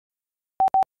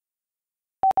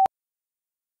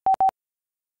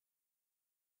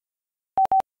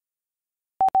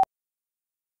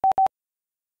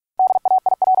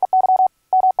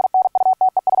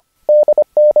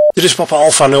Dit is Papa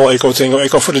Alpha 0 Echo Tango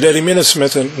Echo voor de Daily Minutes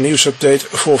met een nieuwsupdate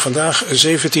voor vandaag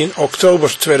 17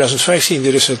 oktober 2015.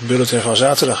 Dit is het bulletin van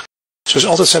zaterdag. Zoals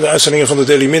altijd zijn de uitzendingen van de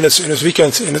Daily Minutes in het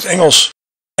weekend in het Engels.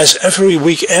 As every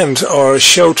weekend, our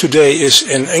show today is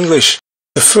in English.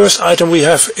 The first item we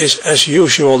have is, as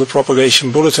usual, the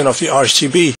propagation bulletin of the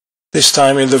RSGB, this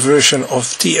time in the version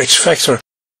of TX Factor.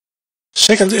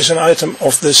 Second is an item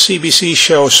of the CBC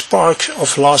show Spark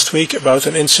of last week about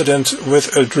an incident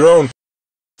with a drone.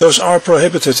 Those are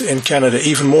prohibited in Canada,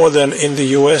 even more than in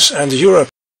the US and Europe.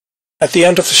 At the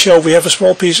end of the show we have a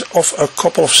small piece of a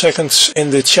couple of seconds in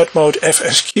the chat mode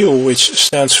FSQ, which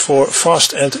stands for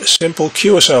Fast and Simple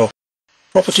QSO.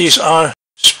 Properties are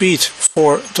speed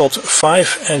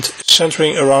 4.5 and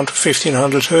centering around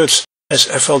 1500 Hz, as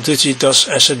FLDigi does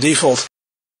as a default.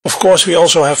 Of course we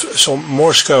also have some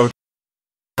Morse code.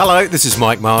 Hello, this is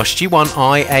Mike Marsh,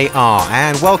 G1IAR,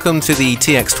 and welcome to the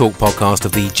TX Talk podcast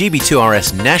of the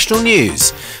GB2RS National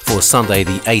News for Sunday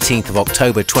the 18th of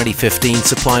October 2015,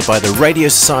 supplied by the Radio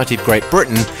Society of Great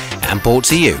Britain and brought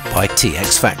to you by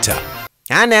TX Factor.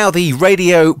 And now the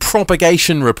radio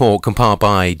propagation report compiled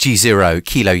by G0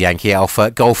 Kilo Yankee Alpha,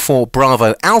 Golf 4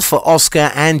 Bravo Alpha Oscar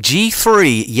and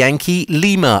G3 Yankee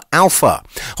Lima Alpha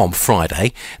on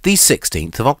Friday the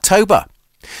 16th of October.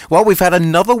 Well, we've had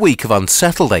another week of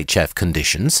unsettled HF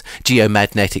conditions.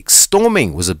 Geomagnetic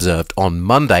storming was observed on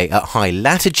Monday at high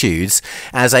latitudes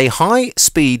as a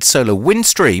high-speed solar wind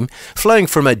stream flowing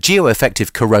from a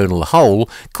geoeffective coronal hole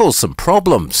caused some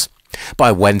problems.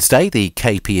 By Wednesday, the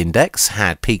KP index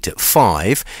had peaked at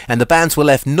 5 and the bands were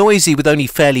left noisy with only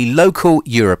fairly local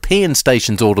European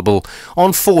stations audible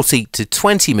on 40 to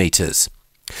 20 metres.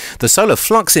 The solar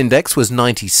flux index was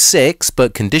 96,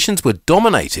 but conditions were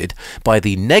dominated by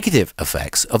the negative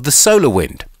effects of the solar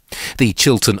wind. The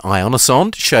Chiltern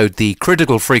ionosonde showed the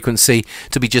critical frequency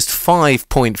to be just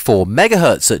 5.4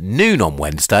 MHz at noon on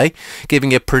Wednesday,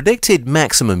 giving a predicted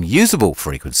maximum usable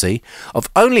frequency of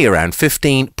only around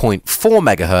 15.4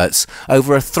 MHz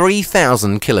over a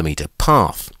 3,000 kilometre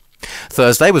path.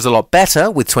 Thursday was a lot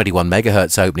better, with 21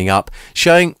 MHz opening up,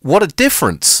 showing what a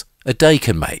difference a day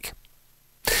can make.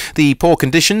 The poor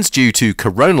conditions due to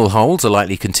coronal holes are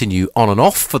likely to continue on and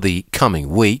off for the coming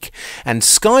week, and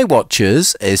sky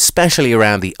watchers, especially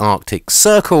around the Arctic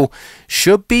Circle,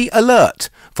 should be alert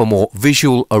for more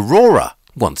visual aurora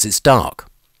once it's dark.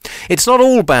 It's not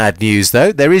all bad news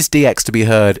though. There is DX to be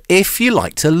heard if you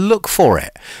like to look for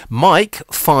it. Mike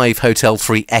 5 Hotel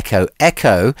 3 Echo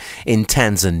Echo in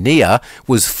Tanzania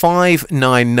was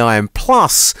 599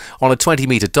 plus on a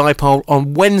 20-metre dipole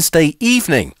on Wednesday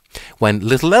evening, when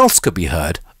little else could be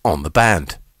heard on the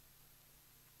band.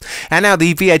 And now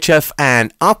the VHF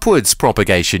and upwards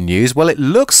propagation news. Well, it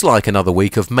looks like another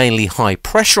week of mainly high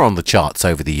pressure on the charts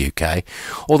over the UK,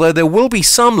 although there will be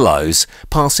some lows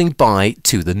passing by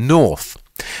to the north.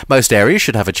 Most areas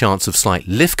should have a chance of slight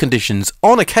lift conditions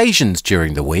on occasions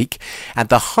during the week, and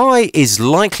the high is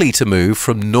likely to move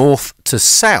from north to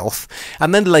south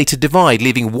and then later divide,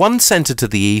 leaving one centre to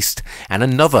the east and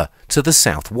another to the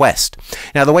southwest.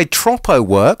 Now, the way Tropo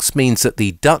works means that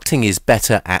the ducting is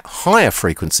better at higher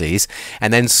frequencies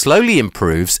and then slowly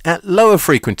improves at lower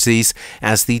frequencies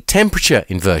as the temperature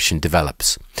inversion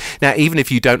develops. Now, even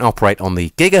if you don't operate on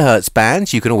the gigahertz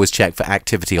bands, you can always check for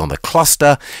activity on the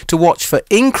cluster to watch for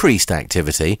increased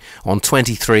activity on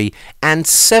 23 and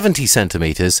 70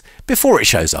 centimetres before it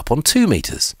shows up on 2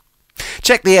 metres.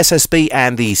 Check the SSB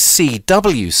and the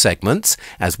CW segments,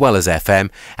 as well as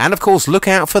FM, and of course look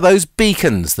out for those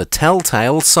beacons, the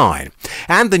telltale sign.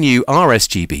 And the new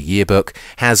RSGB yearbook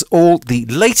has all the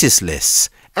latest lists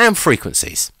and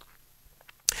frequencies.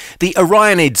 The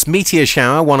Orionids meteor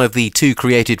shower, one of the two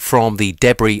created from the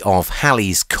debris of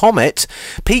Halley's Comet,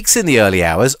 peaks in the early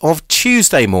hours of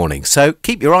Tuesday morning, so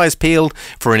keep your eyes peeled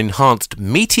for an enhanced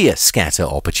meteor scatter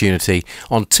opportunity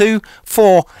on 2,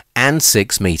 4 and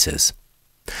 6 metres.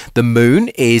 The moon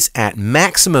is at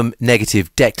maximum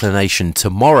negative declination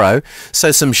tomorrow,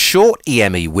 so some short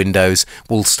EME windows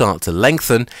will start to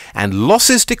lengthen and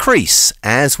losses decrease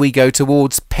as we go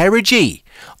towards perigee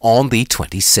on the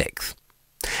 26th.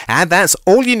 And that's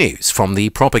all your news from the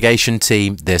propagation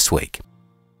team this week.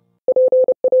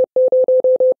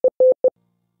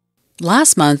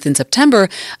 Last month, in September,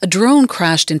 a drone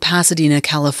crashed in Pasadena,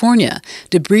 California.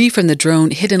 Debris from the drone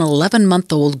hit an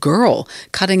 11-month-old girl,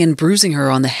 cutting and bruising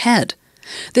her on the head.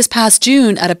 This past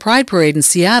June, at a Pride Parade in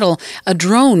Seattle, a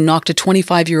drone knocked a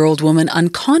 25-year-old woman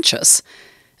unconscious.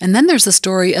 And then there's the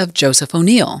story of Joseph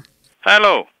O'Neill.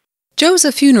 Hello. Joe's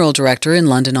a funeral director in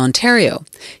London, Ontario.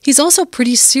 He's also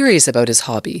pretty serious about his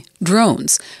hobby,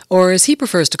 drones, or as he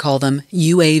prefers to call them,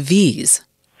 UAVs.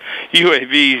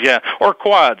 UAVs, yeah, or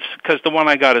quads, because the one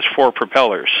I got is 4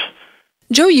 propellers.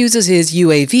 Joe uses his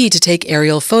UAV to take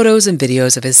aerial photos and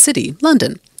videos of his city,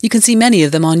 London. You can see many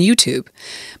of them on YouTube.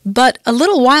 But a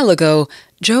little while ago,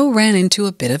 Joe ran into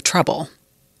a bit of trouble.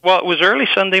 Well, it was early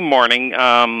Sunday morning.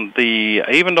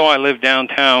 Even though I live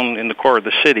downtown in the core of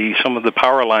the city, some of the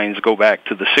power lines go back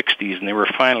to the 60s, and they were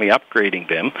finally upgrading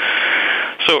them.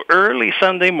 So early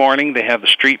Sunday morning, they have the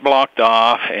street blocked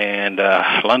off, and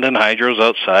London Hydro's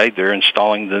outside. They're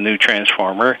installing the new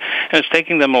transformer, and it's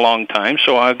taking them a long time.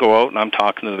 So I go out, and I'm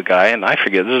talking to the guy, and I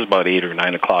forget, this is about 8 or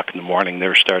 9 o'clock in the morning. They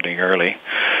were starting early.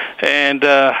 And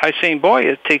I say, boy,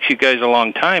 it takes you guys a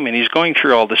long time, and he's going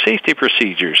through all the safety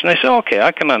procedures. And I said, okay,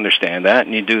 I can understand that,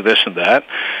 and you do this and that.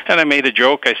 And I made a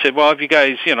joke. I said, well, if you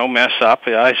guys, mess up,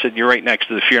 I said, you're right next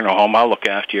to the funeral home. I'll look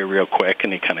after you real quick.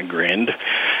 And he kind of grinned.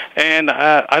 And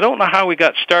I don't know how we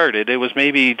got started. It was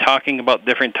maybe talking about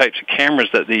different types of cameras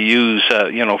that they use,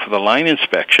 for the line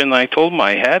inspection. I told him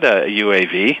I had a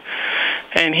UAV.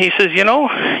 And he says,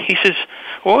 I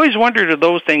always wondered if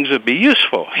those things would be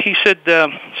useful. He said,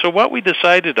 so what we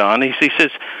decided on, he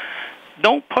says,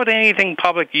 don't put anything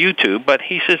public YouTube, but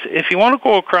he says, if you want to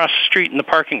go across the street in the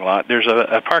parking lot, there's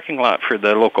a parking lot for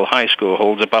the local high school,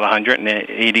 holds about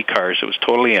 180 cars. It was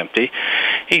totally empty.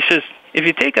 He says, if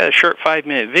you take a short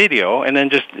 5-minute video and then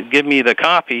just give me the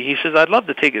copy, he says, I'd love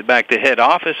to take it back to head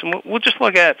office, and we'll just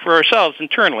look at it for ourselves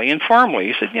internally, informally.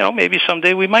 He said, maybe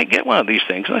someday we might get one of these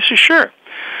things. And I said, sure.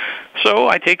 So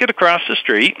I take it across the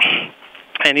street.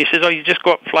 And he says, oh, you just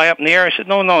go up, fly up in the air? I said,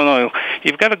 no.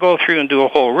 You've got to go through and do a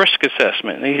whole risk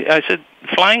assessment. And I said,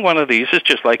 flying one of these is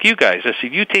just like you guys. I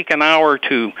said, you take an hour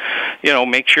to,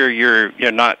 make sure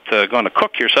you're not going to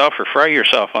cook yourself or fry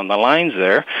yourself on the lines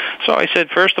there. So I said,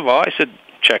 first of all,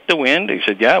 check the wind. He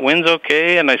said, yeah, wind's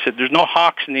okay. And I said, there's no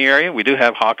hawks in the area. We do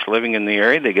have hawks living in the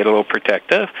area. They get a little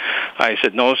protective. I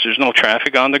said, no, there's no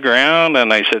traffic on the ground.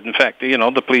 And I said, in fact,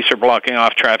 the police are blocking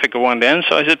off traffic at one end.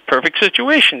 So I said, perfect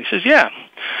situation. He says, yeah.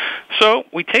 So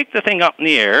we take the thing up in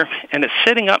the air, and it's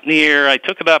sitting up in the air. I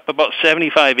took it up about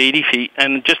 75, 80 feet,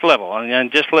 and just level,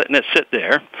 and just letting it sit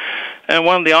there. And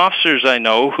one of the officers I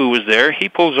know who was there, he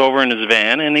pulls over in his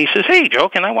van, and he says, hey, Joe,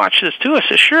 can I watch this too? I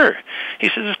said, sure. He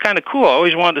says, it's kind of cool. I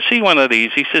always wanted to see one of these.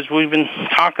 He says, we've been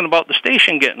talking about the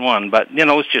station getting one, but,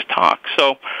 it's just talk.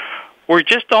 So we're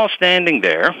just all standing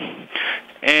there,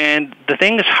 and the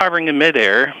thing is hovering in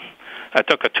midair. I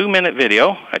took a 2-minute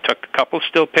video. I took a couple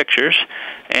still pictures,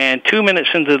 and 2 minutes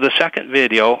into the second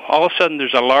video, all of a sudden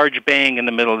there's a large bang in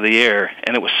the middle of the air,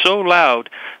 and it was so loud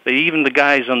that even the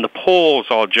guys on the poles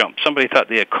all jumped. Somebody thought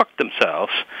they had cooked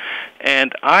themselves,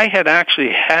 and I had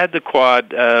actually had the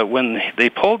quad when they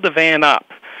pulled the van up.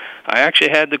 I actually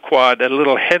had the quad at a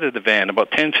little head of the van,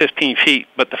 about 10, 15 feet,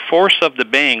 but the force of the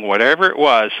bang, whatever it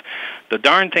was, the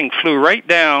darn thing flew right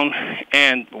down,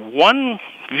 and one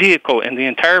vehicle in the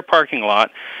entire parking lot,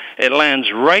 it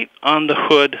lands right on the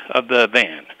hood of the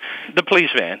van, the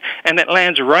police van, and it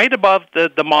lands right above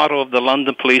the motto of the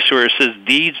London Police where it says,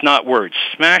 deeds, not words.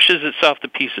 Smashes itself to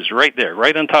pieces right there,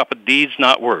 right on top of deeds,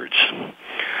 not words.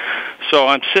 So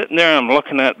I'm sitting there, and I'm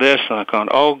looking at this, and I'm going,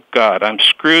 oh, God, I'm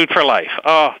screwed for life.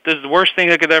 Oh, this is the worst thing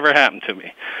that could ever happen to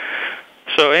me.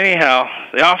 So anyhow,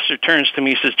 the officer turns to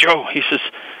me, he says, Joe, he says,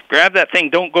 grab that thing,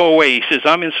 don't go away. He says,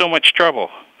 I'm in so much trouble.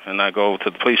 And I go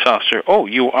to the police officer, oh,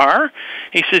 you are?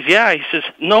 He says, yeah. He says,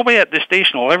 nobody at this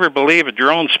station will ever believe a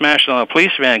drone smashed on a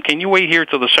police van. Can you wait here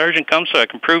till the sergeant comes so I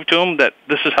can prove to him that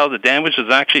this is how the damage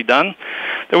is actually done?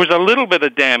 There was a little bit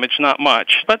of damage, not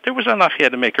much, but there was enough he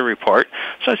had to make a report.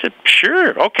 So I said,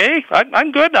 sure, okay,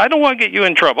 I'm good. I don't want to get you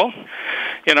in trouble.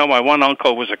 My one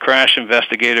uncle was a crash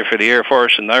investigator for the Air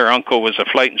Force, and their uncle was a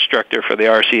flight instructor for the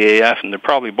RCAF, and they're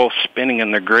probably both spinning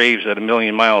in their graves at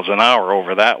 1,000,000 miles an hour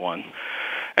over that one.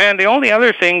 And the only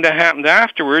other thing that happened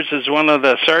afterwards is one of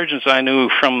the sergeants I knew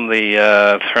from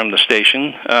the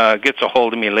station gets a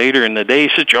hold of me later in the day.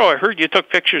 He said, Joe, I heard you took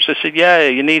pictures. I said, yeah,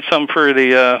 you need some for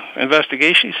the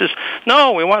investigation? He says,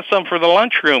 no, we want some for the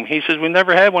lunchroom. He says, we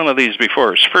never had one of these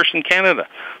before. It's first in Canada.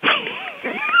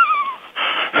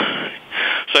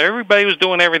 So everybody was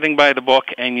doing everything by the book,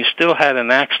 and you still had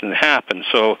an accident happen.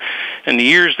 So in the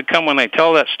years to come when I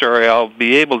tell that story, I'll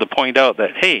be able to point out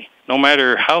that, hey, no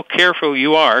matter how careful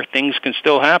you are, things can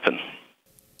still happen.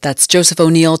 That's Joseph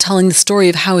O'Neill telling the story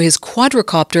of how his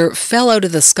quadricopter fell out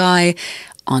of the sky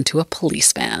onto a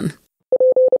police van.